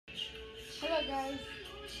Hello guys.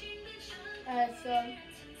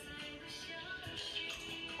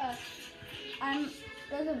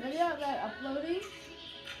 There's a video that I'm uploading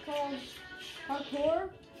called Parkour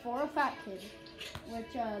for a Fat Kid,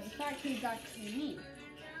 which the fat kid's actually me.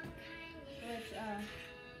 Which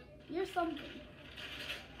here's something.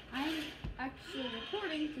 I'm actually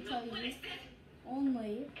recording to tell you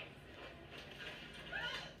only.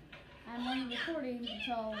 I'm only recording to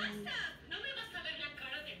tell you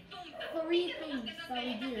 3 things that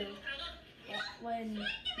we do when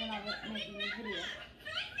we're not making a video.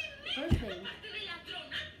 First thing,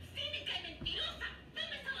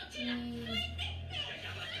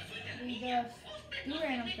 we just do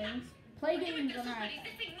random things, play games on our iPad,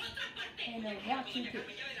 and watch YouTube.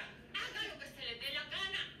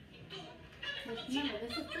 But remember,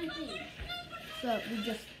 this is 3 things. So we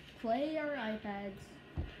just play our iPads.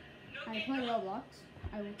 I play Roblox.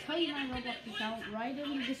 I will tell you my Roblox account right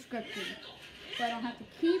in the description, so I don't have to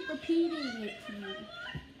keep repeating it to you.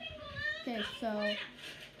 Okay, so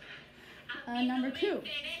number two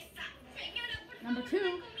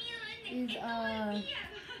is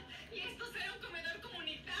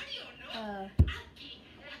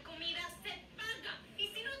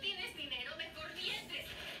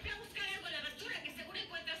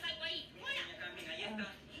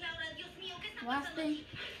last thing.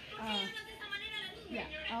 Yeah,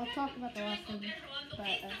 I'll talk about the last thing,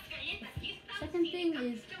 but the second thing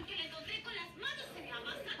is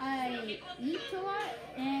I eat a lot,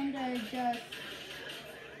 and I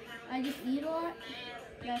just eat a lot.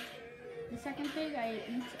 That's the second thing. I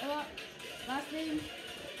eat a lot. Last thing,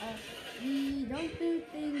 we don't do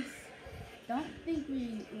things. Don't think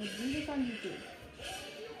we will do this on YouTube.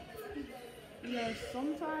 Because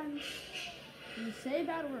sometimes we say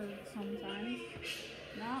bad words. Sometimes,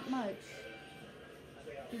 not much.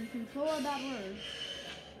 We can control our bad words,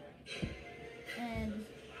 and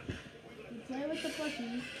we play with the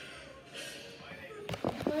plushies.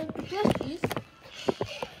 We play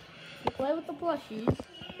with the plushies,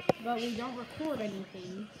 but we don't record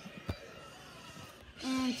anything.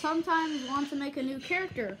 And sometimes we want to make a new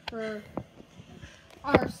character for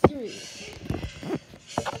our series.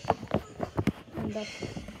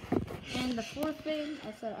 And the fourth thing,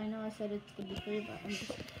 I know I said it's gonna be 3, but I'm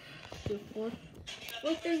just do 4.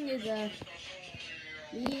 Fourth thing is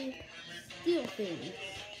we steal things.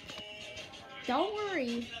 Don't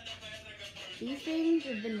worry, these things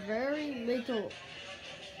have been very little.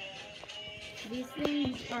 These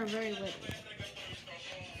things are very little.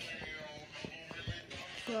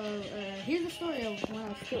 So here's the story of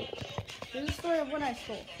when I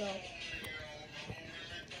stole.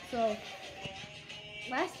 So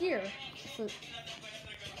last year.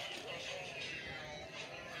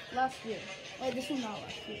 Wait, this was not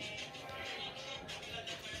last year.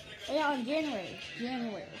 Oh yeah, on January,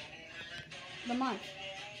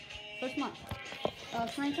 first month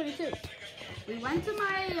of 2022. We went to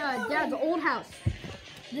my dad's old house.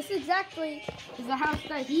 This exactly is the house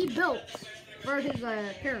that he built for his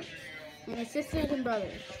parents and his sisters and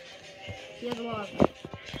brothers. He has a lot of them.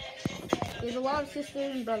 He has a lot of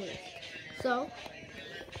sisters and brothers. So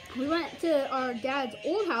we went to our dad's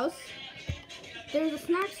old house. There's a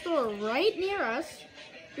snack store right near us.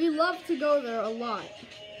 We love to go there a lot.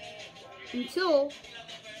 Until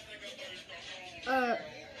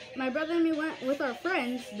my brother and me went with our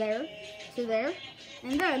friends there,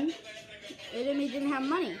 and then Aiden and me didn't have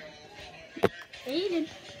money. Aiden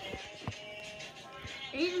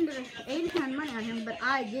had money on him, but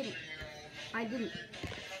I didn't.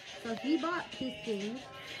 So he bought his things.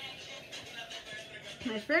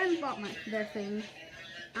 My friends bought their things.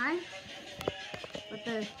 But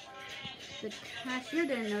the cashier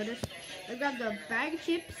didn't notice. I grabbed a bag of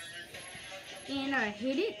chips and I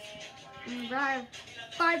hid it, and grabbed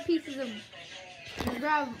 4 pieces of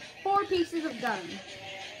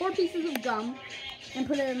gum, and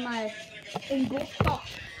put it in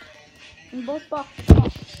both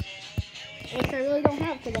boxes, which I really don't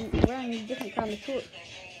have because I'm wearing a different kind of shorts.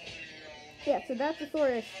 Yeah, so that's the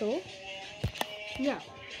story I stole. Yeah.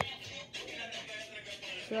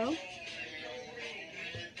 So.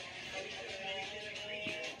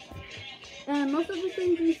 Most of the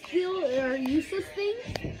things we steal are useless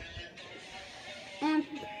things, and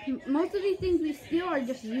most of these things we steal are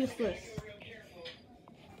just useless.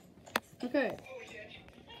 Okay,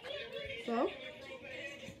 so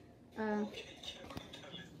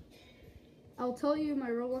I'll tell you my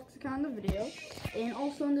Roblox account in the video, and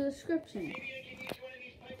also in the description.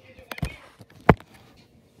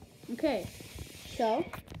 Okay, so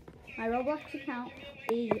my Roblox account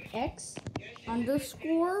is X_.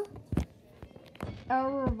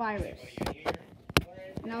 error virus.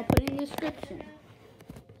 And I'll put in the description.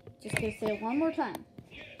 Just to say it one more time.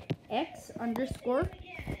 X_error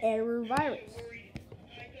virus.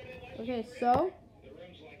 Okay, so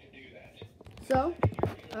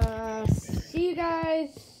see you guys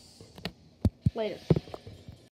later.